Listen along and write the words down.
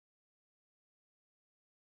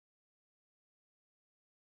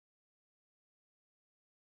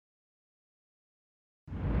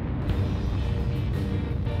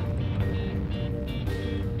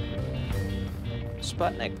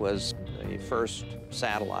Sputnik was the first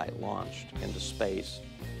satellite launched into space,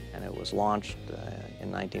 and it was launched in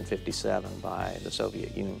 1957 by the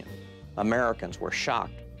Soviet Union. Americans were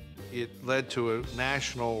shocked. It led to a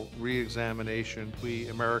national re-examination. We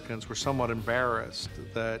Americans were somewhat embarrassed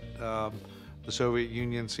that the Soviet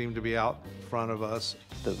Union seemed to be out in front of us.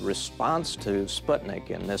 The response to Sputnik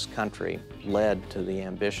in this country led to the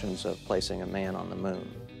ambitions of placing a man on the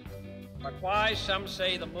moon. But why some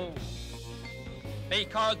say the moon?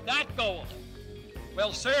 Because that goal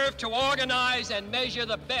will serve to organize and measure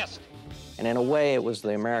the best. And in a way, it was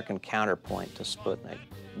the American counterpoint to Sputnik.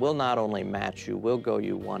 We'll not only match you, we'll go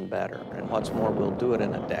you one better. And what's more, we'll do it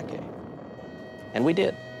in a decade. And we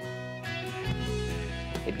did.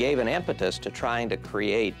 It gave an impetus to trying to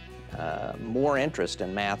create more interest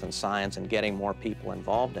in math and science and getting more people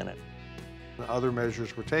involved in it. Other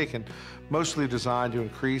measures were taken, mostly designed to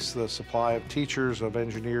increase the supply of teachers, of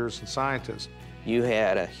engineers, and scientists. You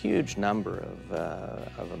had a huge number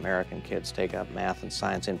of American kids take up math and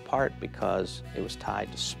science, in part because it was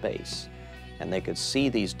tied to space. And they could see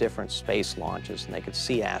these different space launches, and they could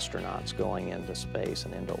see astronauts going into space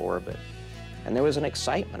and into orbit. And there was an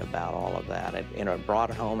excitement about all of that. It brought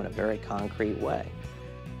it home in a very concrete way.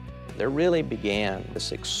 There really began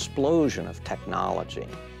this explosion of technology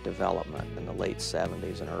development in the late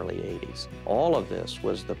 70s and early 80s. All of this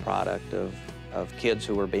was the product of kids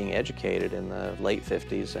who were being educated in the late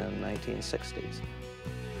 50s and 1960s.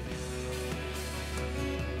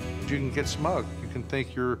 You can get smug. You can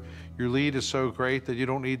think your lead is so great that you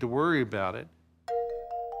don't need to worry about it.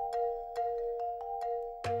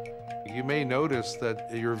 You may notice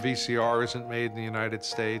that your VCR isn't made in the United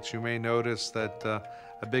States. You may notice that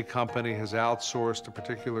a big company has outsourced a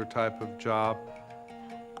particular type of job.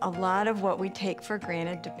 A lot of what we take for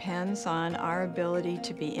granted depends on our ability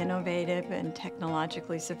to be innovative and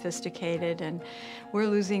technologically sophisticated, and we're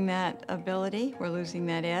losing that ability, we're losing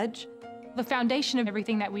that edge. The foundation of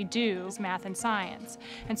everything that we do is math and science.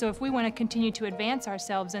 And so if we want to continue to advance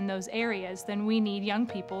ourselves in those areas, then we need young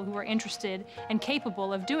people who are interested and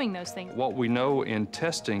capable of doing those things. What we know in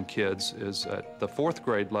testing kids is at the 4th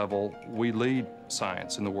grade level, we lead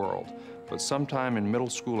science in the world. But sometime in middle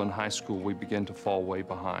school and high school, we begin to fall way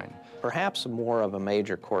behind. Perhaps more of a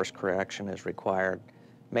major course correction is required,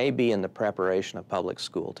 maybe in the preparation of public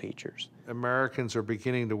school teachers. Americans are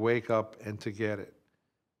beginning to wake up and to get it.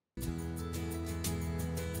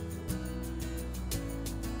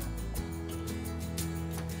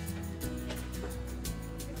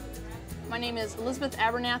 My name is Elizabeth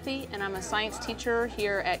Abernathy, and I'm a science teacher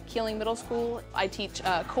here at Kealing Middle School. I teach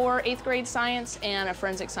core 8th grade science and a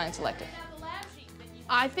forensic science elective.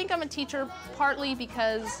 I think I'm a teacher partly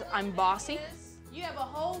because I'm bossy. You have a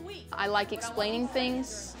whole week. I like explaining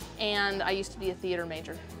things, and I used to be a theater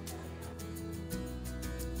major.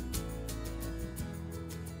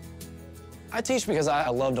 I teach because I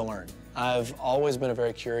love to learn. I've always been a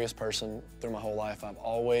very curious person through my whole life. I've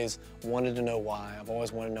always wanted to know why. I've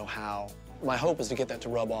always wanted to know how. My hope is to get that to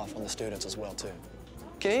rub off on the students as well, too.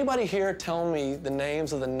 Can anybody here tell me the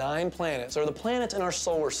names of the 9 planets, or the planets in our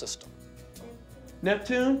solar system?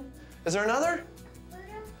 Neptune? Is there another?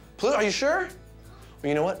 Pluto, are you sure? Well,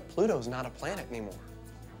 you know what? Pluto's not a planet anymore.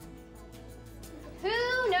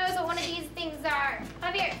 Who knows what one of these things are?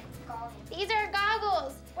 Javier, these are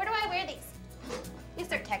goggles. Where do I wear these? These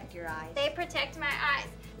protect your eyes. They protect my eyes.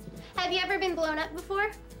 Have you ever been blown up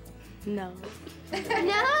before? No.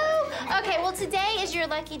 No? Okay, well, today is your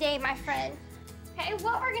lucky day, my friend. Okay,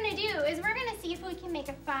 what we're gonna do is we're gonna see if we can make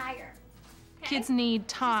a fire. Okay? Kids need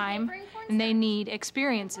time, and they need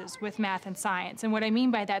experiences with math and science. And what I mean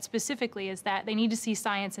by that specifically is that they need to see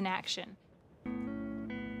science in action.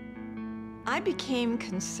 I became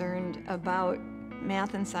concerned about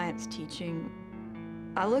math and science teaching.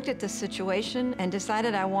 I looked at the situation and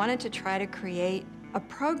decided I wanted to try to create a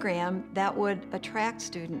program that would attract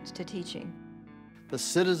students to teaching. The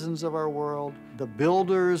citizens of our world, the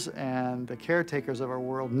builders and the caretakers of our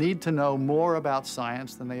world need to know more about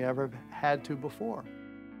science than they ever had to before.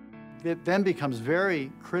 It then becomes very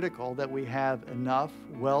critical that we have enough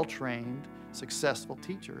well-trained, successful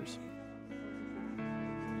teachers.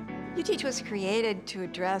 UTeach was created to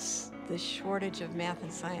address the shortage of math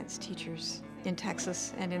and science teachers in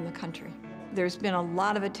Texas and in the country. There's been a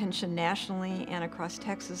lot of attention nationally and across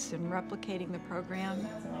Texas in replicating the program.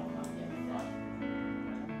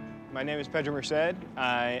 My name is Pedro Merced.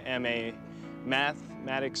 I am a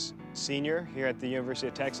mathematics senior here at the University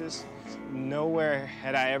of Texas. Nowhere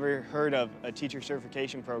had I ever heard of a teacher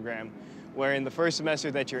certification program where in the first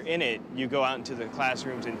semester that you're in it, you go out into the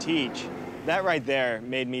classrooms and teach. That right there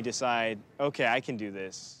made me decide, okay, I can do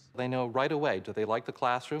this. They know right away, do they like the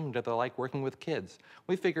classroom? Do they like working with kids?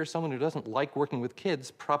 We figure someone who doesn't like working with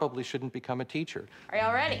kids probably shouldn't become a teacher. Are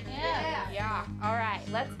y'all ready? Yeah. All right,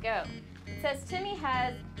 let's go. It says Timmy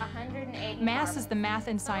has 180 MASS is the Math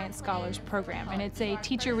and Science Scholars Program, and it's a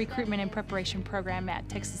teacher recruitment and preparation program at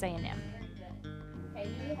Texas A&M. Okay,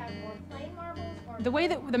 do you have more plain marbles or... The way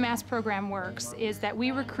that the MASS program works is that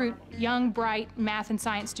we recruit young, bright math and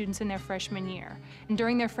science students in their freshman year. And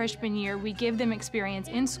during their freshman year, we give them experience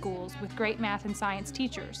in schools with great math and science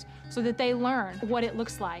teachers so that they learn what it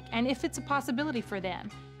looks like and if it's a possibility for them.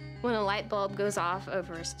 When a light bulb goes off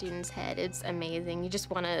over a student's head, it's amazing. You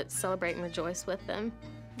just want to celebrate and rejoice with them.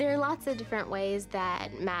 There are lots of different ways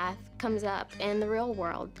that math comes up in the real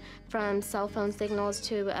world, from cell phone signals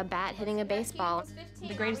to a bat hitting a baseball.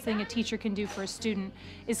 The greatest thing a teacher can do for a student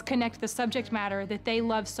is connect the subject matter that they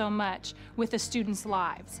love so much with the students'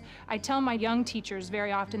 lives. I tell my young teachers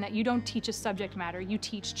very often that you don't teach a subject matter, you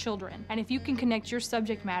teach children. And if you can connect your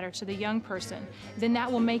subject matter to the young person, then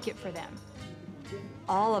that will make it for them.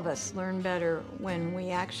 All of us learn better when we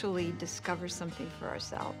actually discover something for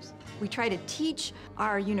ourselves. We try to teach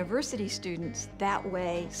our university students that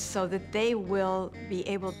way so that they will be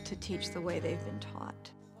able to teach the way they've been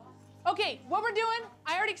taught. Okay, what we're doing,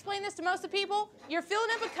 I already explained this to most of the people. You're filling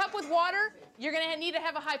up a cup with water. You're gonna need to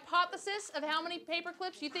have a hypothesis of how many paper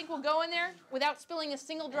clips you think will go in there without spilling a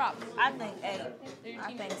single drop. I think 8.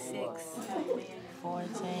 I think 6.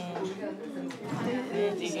 14.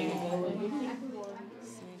 15.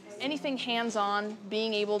 Anything hands-on,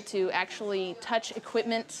 being able to actually touch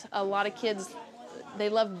equipment. A lot of kids, they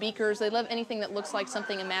love beakers. They love anything that looks like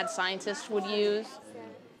something a mad scientist would use.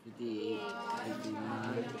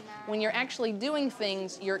 When you're actually doing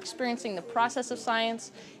things, you're experiencing the process of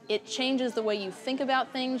science. It changes the way you think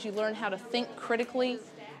about things. You learn how to think critically.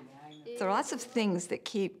 There are lots of things that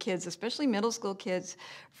keep kids, especially middle school kids,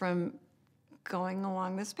 from going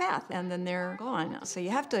along this path, and then they're gone. So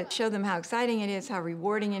you have to show them how exciting it is, how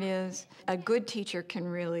rewarding it is. A good teacher can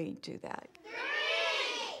really do that. 3,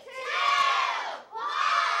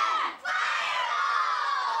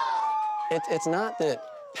 2, 1, It's not that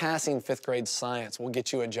passing 5th grade science will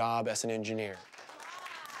get you a job as an engineer.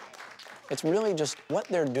 It's really just what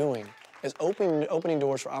they're doing is opening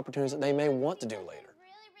doors for opportunities that they may want to do later.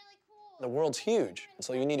 The world's huge,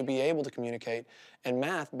 so you need to be able to communicate, and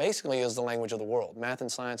math basically is the language of the world. Math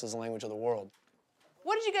and science is the language of the world.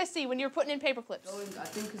 What did you guys see when you were putting in paper clips? I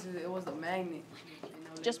think because it was a magnet.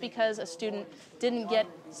 Just because a student didn't get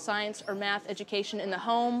science or math education in the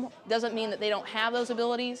home doesn't mean that they don't have those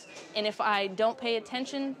abilities. And if I don't pay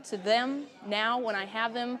attention to them now when I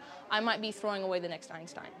have them, I might be throwing away the next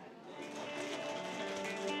Einstein.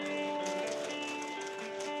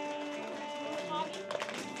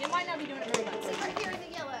 It might not be doing it very much. See right here in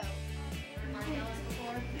the yellow.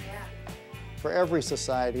 For every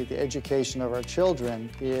society, the education of our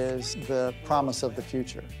children is the promise of the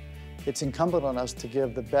future. It's incumbent on us to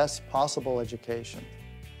give the best possible education.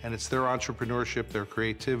 And it's their entrepreneurship, their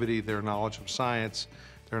creativity, their knowledge of science,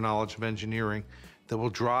 their knowledge of engineering that will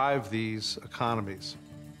drive these economies.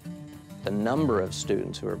 The number of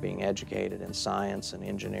students who are being educated in science and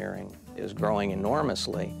engineering is growing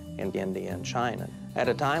enormously in India and China, at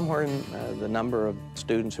a time when the number of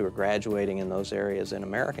students who are graduating in those areas in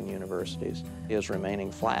American universities is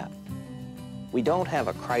remaining flat. We don't have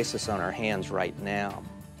a crisis on our hands right now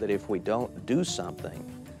that if we don't do something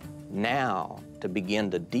now to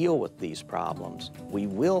begin to deal with these problems, we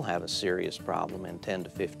will have a serious problem in 10 to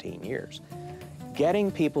 15 years.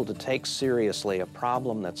 Getting people to take seriously a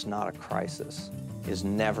problem that's not a crisis is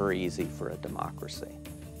never easy for a democracy.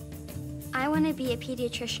 I want to be a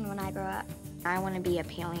pediatrician when I grow up. I want to be a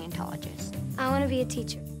paleontologist. I want to be a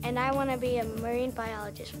teacher. And I want to be a marine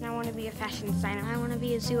biologist. And I want to be a fashion designer. I want to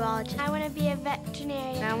be a zoologist. I want to be a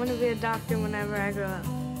veterinarian. And I want to be a doctor whenever I grow up.